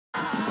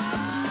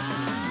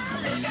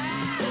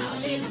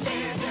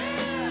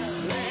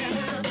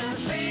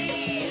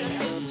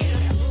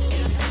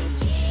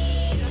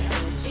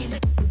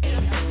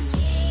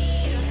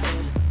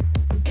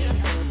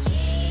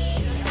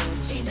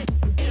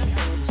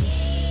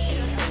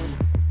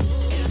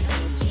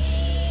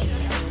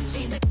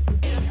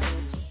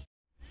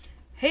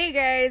Hey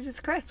guys, it's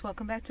Chris.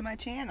 Welcome back to my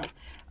channel.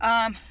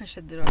 I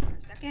shut the door for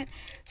a second.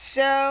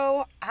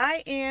 So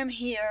I am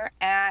here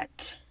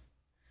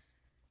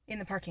in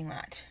the parking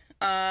lot.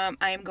 I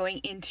am going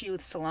into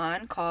the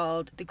salon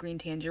called the Green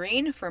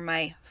Tangerine for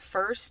my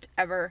first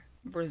ever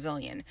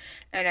Brazilian,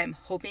 and I'm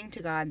hoping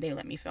to God they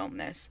let me film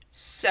this.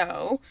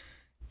 So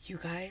you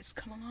guys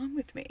come along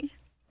with me.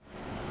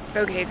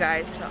 Okay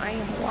guys, so I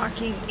am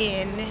walking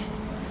in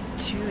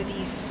to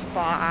the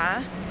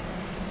spa.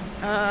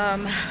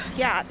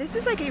 Yeah, this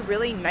is like a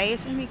really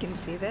nice, I don't know if you can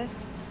see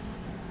this.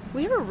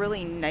 We have a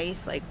really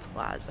nice like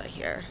plaza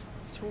here.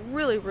 It's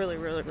really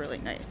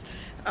nice.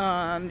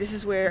 This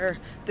is where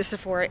the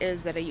Sephora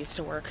is that I used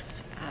to work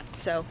at.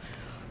 So,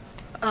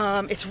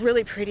 it's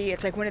really pretty.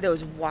 It's like one of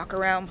those walk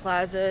around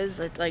plazas.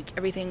 It's like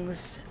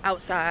everything's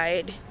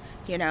outside,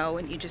 you know,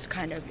 and you just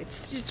kind of,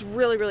 it's just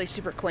really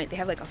super quaint. They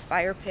have like a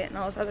fire pit and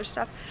all this other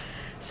stuff.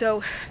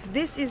 So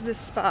this is the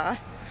spa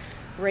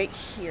right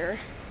here.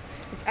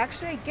 It's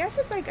actually, I guess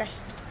it's like a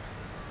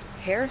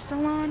hair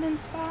salon and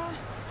spa.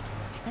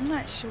 I'm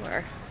not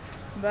sure,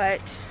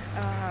 but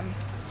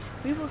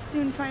we will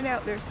soon find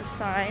out. There's the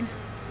sign.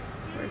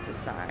 Where's the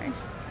sign?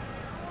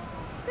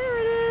 There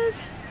it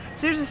is.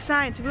 So there's a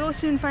sign, so we will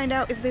soon find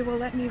out if they will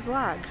let me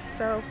vlog.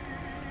 So,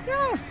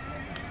 yeah.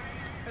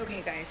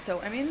 Okay guys,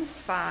 so I'm in the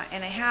spa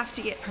and I have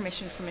to get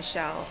permission from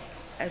Michelle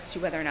as to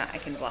whether or not I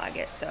can vlog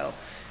it. So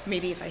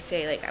maybe if I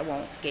say like I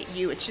won't get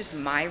you, it's just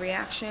my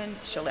reaction,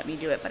 she'll let me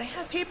do it. But I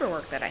have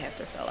paperwork that I have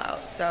to fill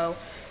out. So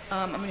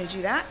I'm gonna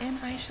do that and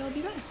I shall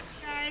be back.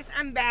 Guys,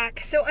 I'm back.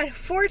 So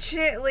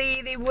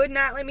unfortunately, they would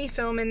not let me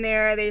film in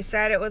there. They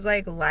said it was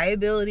like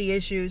liability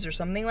issues or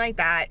something like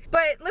that.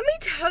 But let me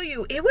tell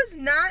you, it was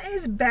not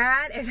as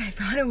bad as I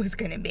thought it was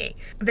gonna be.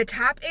 The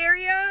top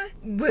area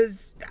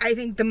was, I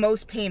think, the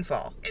most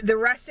painful. The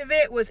rest of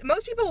it was,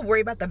 most people worry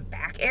about the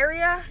back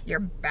area, your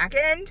back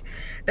end,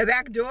 the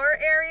back door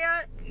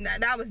area.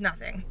 That was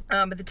nothing.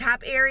 But the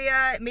top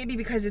area, maybe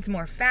because it's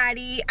more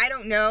fatty, I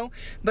don't know,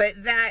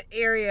 but that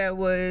area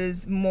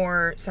was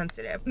more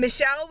sensitive.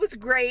 Michelle was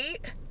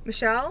great.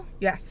 Michelle?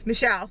 Yes,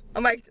 Michelle.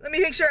 I'm like, let me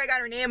make sure I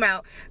got her name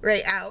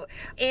right out.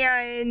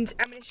 And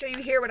I'm gonna show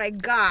you here what I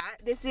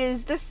got. This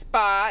is the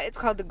spa. It's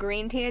called the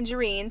Green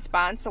Tangerine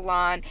Spa and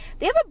Salon.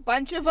 They have a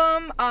bunch of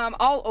them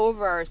all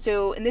over.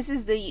 So, and this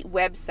is the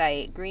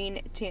website,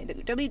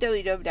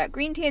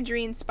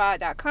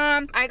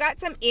 www.greentangerinespa.com. I got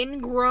some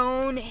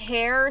ingrown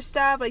hair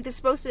stuff. Like this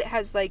supposed to, it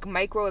has like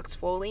micro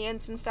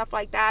exfoliants and stuff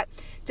like that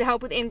to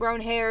help with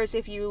ingrown hairs.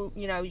 If you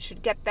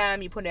should get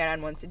them. You put it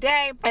on once a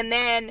day. And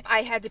then I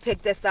had to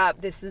pick this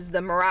up. This is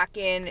the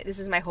Moroccan, this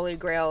is my holy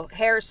grail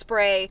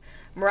hairspray,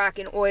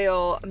 Moroccan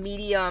oil,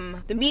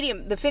 medium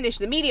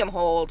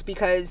hold,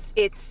 because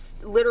it's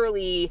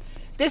literally,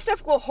 this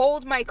stuff will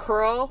hold my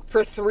curl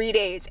for 3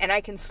 days and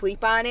I can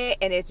sleep on it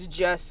and it's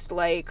just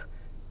like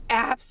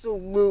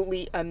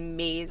absolutely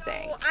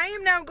amazing. So I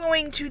am now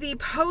going to the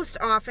post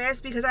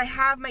office because I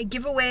have my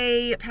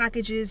giveaway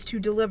packages to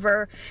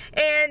deliver,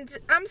 and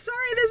I'm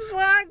sorry this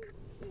vlog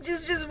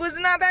just was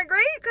not that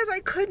great because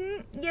I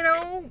couldn't,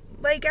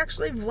 like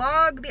actually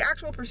vlog the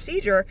actual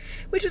procedure,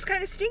 which was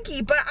kind of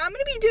stinky. But I'm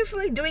gonna be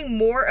definitely doing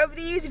more of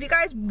these. If you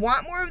guys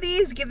want more of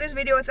these, give this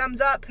video a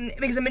thumbs up,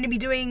 because I'm gonna be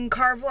doing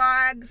car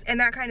vlogs and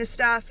that kind of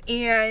stuff.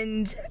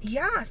 And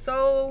yeah,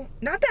 so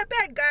not that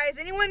bad, guys.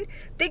 Anyone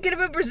thinking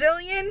of a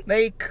Brazilian,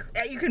 like,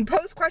 you can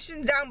post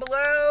questions down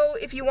below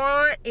if you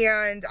want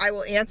and I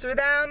will answer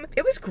them.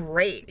 It was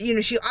great.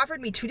 She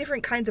offered me 2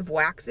 different kinds of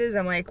waxes.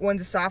 I'm like,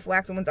 one's a soft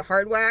wax and one's a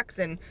hard wax,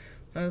 and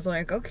I was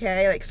like,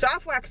 okay, like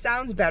soft wax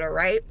sounds better,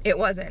 right? It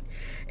wasn't.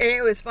 And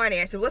it was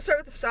funny. I said, let's start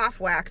with the soft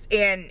wax.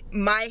 And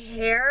my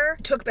hair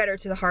took better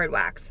to the hard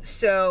wax.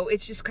 So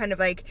it's just kind of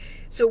like,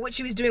 so what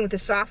she was doing with the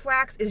soft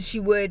wax is she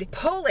would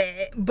pull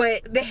it,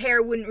 but the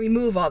hair wouldn't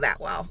remove all that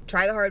well.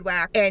 Try the hard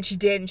wax. And she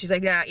did. And she's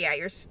like, nah, yeah,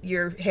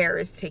 your hair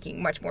is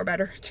taking much more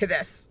better to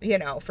this,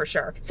 for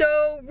sure.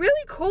 So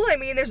really cool. I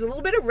mean, there's a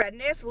little bit of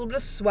redness, a little bit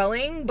of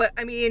swelling, but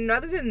I mean,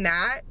 other than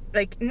that,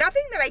 like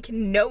nothing that I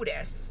can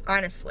notice,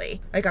 honestly.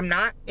 Like I'm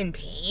not in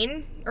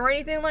pain or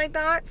anything like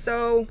that.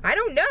 So I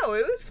don't know.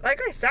 It was,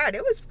 like I said,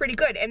 it was pretty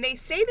good. And they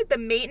say that the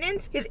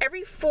maintenance is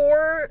every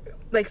 3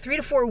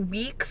 to 4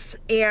 weeks.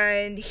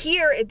 And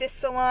here at this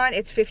salon,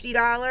 it's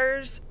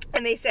 $50.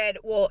 And they said,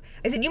 well,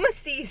 I said, you must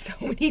see so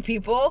many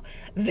people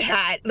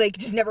that like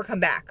just never come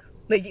back.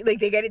 Like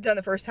they get it done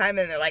the first time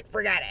and they're like,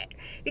 forget it.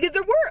 Because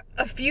there were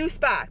a few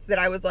spots that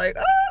I was like,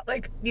 oh,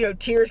 like,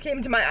 tears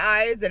came to my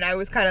eyes and I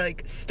was kind of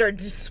like started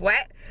to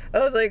sweat. I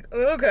was like,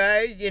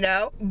 okay,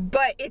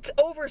 but it's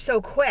over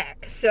so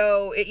quick.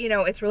 So,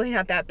 it's really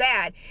not that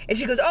bad. And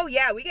she goes, oh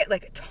yeah, we get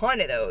like a ton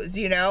of those,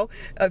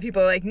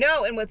 people are like,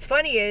 no. And what's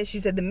funny is she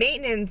said the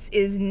maintenance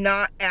is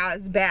not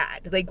as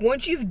bad. Like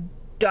once you've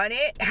done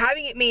it,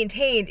 having it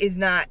maintained is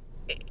not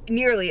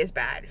nearly as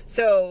bad.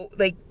 So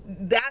like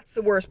that's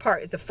the worst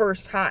part, is the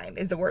first time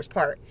is the worst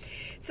part.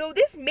 So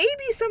this may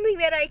be something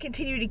that I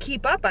continue to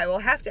keep up. I will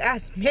have to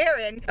ask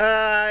Marin,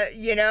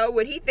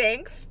 what he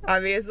thinks,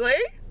 obviously.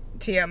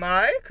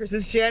 TMI,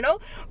 Chris's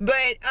channel.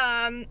 But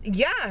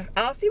yeah,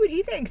 I'll see what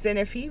he thinks, and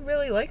if he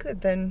really likes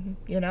it, then,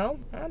 you know,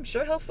 I'm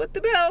sure he'll foot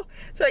the bill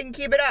so I can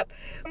keep it up.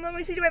 Let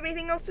me see, do I have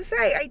anything else to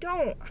say? I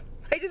don't.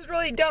 I just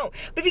really don't.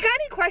 But if you got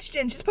any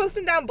questions, just post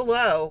them down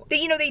below. They,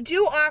 you know, they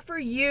do offer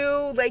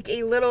you like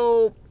a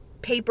little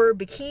paper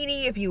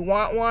bikini if you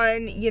want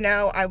one. You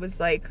know, I was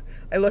like,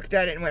 I looked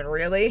at it and went,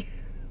 really?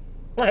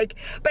 Like,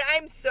 but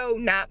I'm so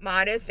not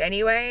modest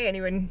anyway.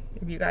 Anyone,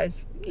 if you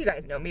guys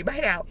know me by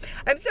now.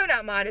 I'm so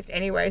not modest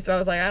anyway, so I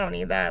was like, I don't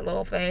need that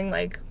little thing.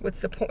 Like, what's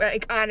the point?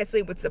 Like,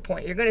 honestly, what's the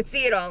point? You're gonna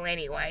see it all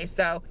anyway,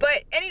 so.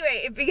 But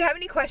anyway, if you have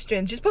any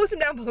questions, just post them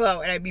down below,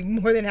 and I'd be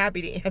more than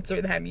happy to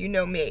answer them. You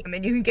know me.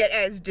 And you can get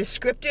as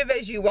descriptive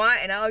as you want,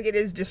 and I'll get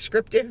as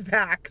descriptive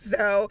back.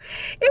 So,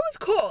 it was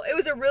cool. It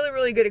was a really,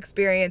 really good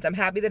experience. I'm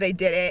happy that I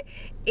did it,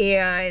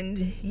 and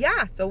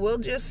yeah, so we'll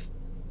just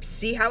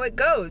see how it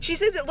goes. She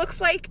says it looks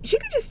like, she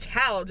could just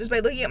tell just by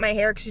looking at my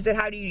hair, because she said,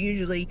 how do you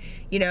usually,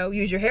 you know,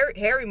 use your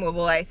hair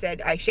removal? I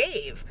said, I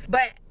shave.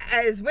 But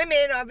as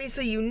women,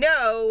 obviously, you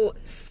know,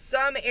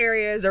 some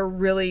areas are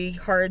really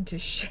hard to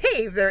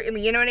shave. I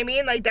mean, you know what I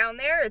mean? Like down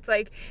there, it's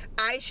like,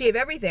 I shave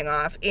everything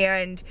off,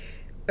 and,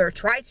 or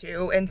try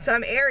to, and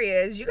some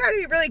areas, you gotta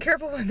be really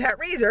careful with that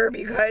razor,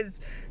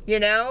 because, you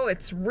know,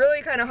 it's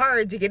really kind of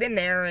hard to get in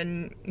there,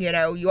 and, you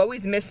know, you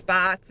always miss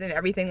spots and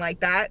everything like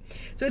that.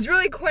 So it's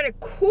really kind of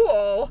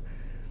cool.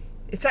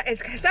 It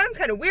sounds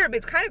kind of weird, but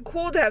it's kind of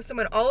cool to have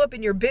someone all up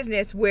in your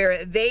business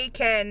where they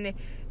can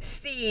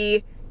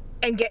see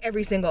and get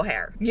every single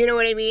hair. You know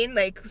what I mean?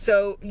 Like,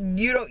 so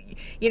you don't,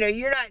 you know,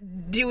 you're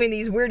not doing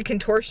these weird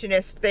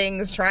contortionist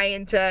things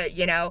trying to,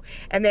 you know,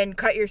 and then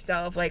cut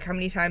yourself. Like, how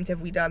many times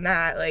have we done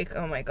that? Like,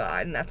 oh my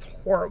God, and that's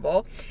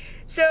horrible.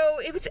 So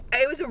it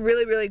was a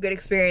really, really good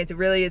experience. It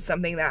really is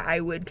something that I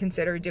would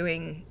consider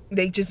doing,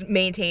 like just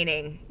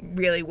maintaining,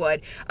 really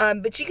would.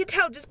 But she could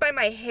tell just by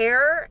my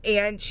hair,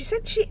 and she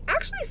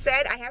actually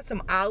said I have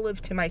some olive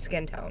to my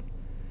skin tone.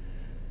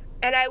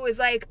 And I was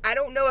like, I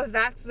don't know if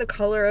that's the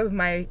color of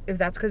my, if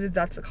that's because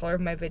that's the color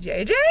of my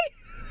vajayjay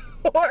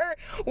or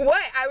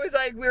what. I was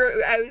like, we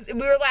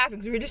were laughing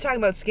because we were just talking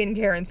about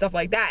skincare and stuff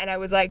like that, and I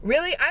was like,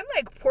 really? I'm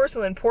like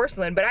porcelain,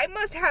 but I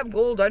must have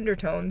gold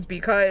undertones,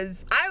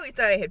 because I always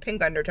thought I had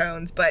pink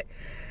undertones, but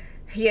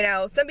you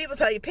know, some people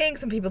tell you pink,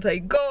 some people tell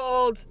you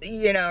gold,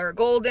 you know, or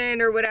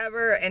golden or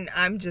whatever, and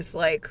I'm just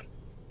like,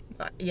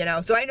 you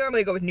know, so I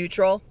normally go with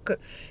neutral,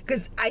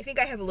 because I think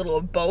I have a little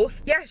of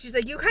both. Yeah, she's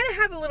like, you kind of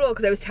have a little,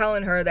 because I was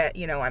telling her that,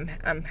 you know, I'm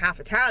half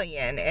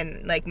Italian,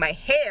 and like my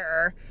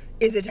hair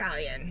is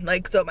Italian.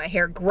 Like, so my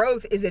hair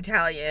growth is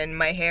Italian,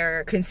 my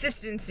hair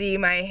consistency,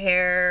 my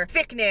hair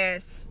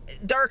thickness,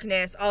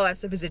 darkness, all that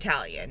stuff is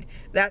Italian.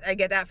 That, I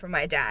get that from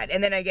my dad.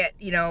 And then I get,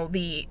 you know,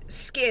 the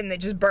skin that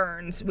just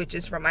burns, which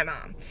is from my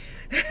mom.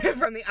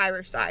 From the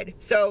Irish side.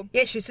 So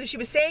yeah, she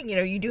was saying, you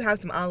know, you do have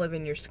some olive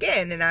in your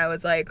skin, and I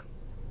was like,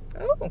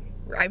 oh,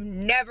 I've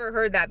never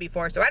heard that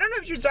before. So I don't know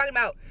if she was talking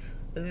about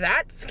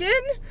that skin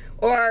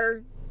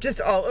or just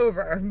all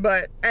over,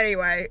 but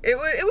anyway,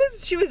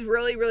 she was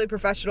really, really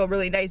professional,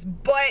 really nice,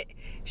 but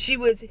she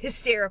was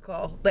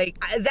hysterical.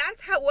 Like,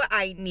 that's what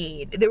I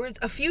need. There was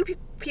a few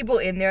people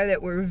in there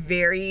that were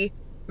very,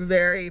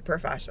 very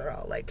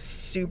professional, like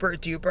super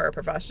duper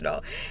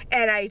professional.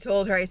 And I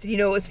told her, I said, you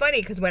know, it was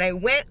funny because when I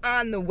went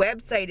on the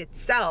website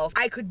itself,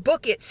 I could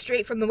book it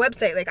straight from the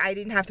website. Like, I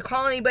didn't have to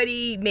call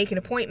anybody, make an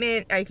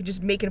appointment. I could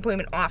just make an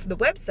appointment off the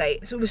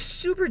website. So it was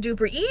super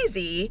duper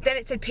easy. Then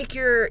it said, pick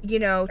your, you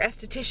know,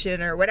 esthetician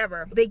or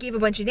whatever. They gave a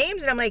bunch of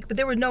names, and I'm like, but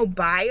there were no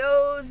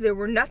bios. There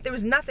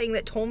was nothing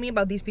that told me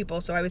about these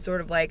people. So I was sort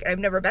of like, I've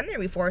never been there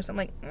before. So I'm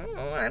like,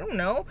 oh, I don't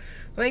know.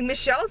 Like,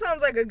 Michelle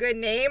sounds like a good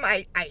name.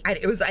 I think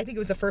it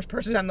was the first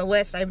person on the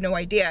list. I have no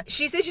idea.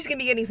 She said she's gonna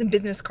be getting some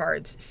business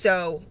cards,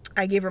 so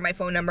I gave her my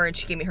phone number, and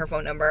she gave me her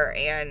phone number,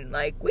 and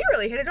like, we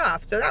really hit it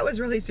off. So that was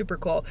really super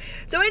cool.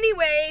 So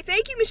anyway,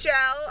 thank you, Michelle.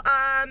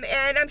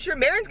 And I'm sure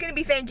Marin's gonna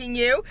be thanking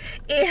you,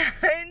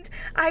 and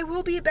I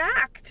will be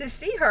back to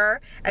see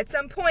her at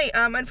some point.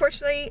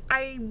 Unfortunately,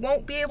 I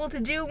won't be able to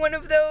do one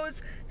of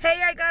those,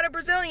 hey, I got a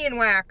Brazilian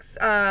wax,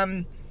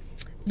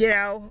 you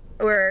know,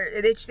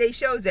 where they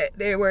shows it,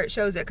 where it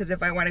shows it, because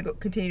if I want to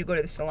continue to go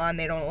to the salon,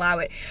 they don't allow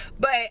it.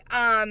 But,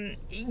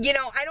 you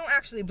know, I don't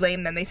actually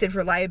blame them. They said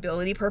for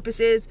liability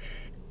purposes,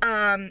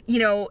 you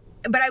know,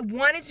 but I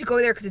wanted to go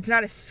there because it's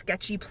not a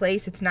sketchy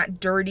place. It's not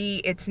dirty.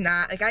 It's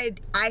not, like,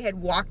 I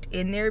had walked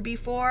in there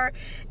before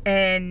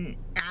and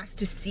asked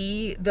to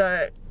see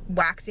the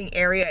waxing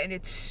area, and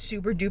it's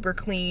super duper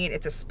clean.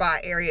 It's a spa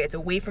area. It's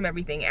away from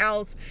everything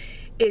else.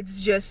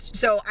 It's just,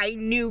 so I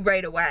knew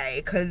right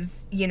away,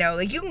 because, you know,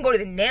 like, you can go to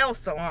the nail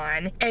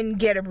salon and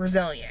get a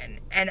Brazilian,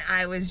 and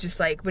I was just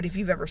like, but if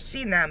you've ever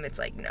seen them, it's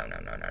like, no.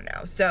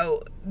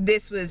 So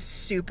this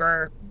was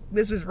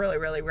really,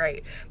 really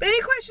great. But any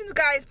questions,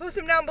 guys, post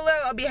them down below.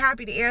 I'll be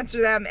happy to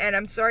answer them, and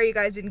I'm sorry you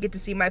guys didn't get to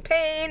see my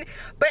pain,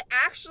 but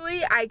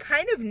actually, I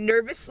kind of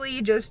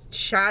nervously just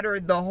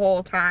shattered the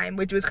whole time,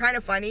 which was kind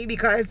of funny,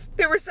 because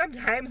there were some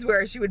times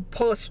where she would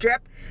pull a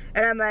strip,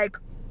 and I'm like,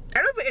 I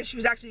don't know if she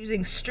was actually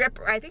using strip,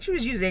 or I think she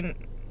was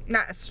using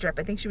not a strip,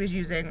 I think she was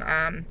using,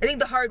 I think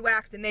the hard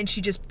wax, and then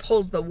she just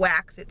pulls the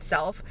wax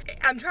itself.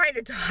 I'm trying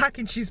to talk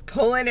and she's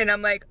pulling, and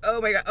I'm like,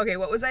 oh my god, okay,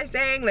 what was I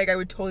saying? Like, I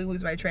would totally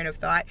lose my train of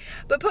thought.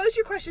 But post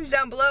your questions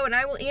down below and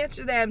I will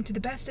answer them to the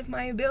best of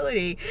my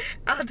ability.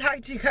 I'll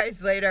talk to you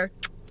guys later.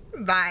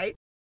 Bye.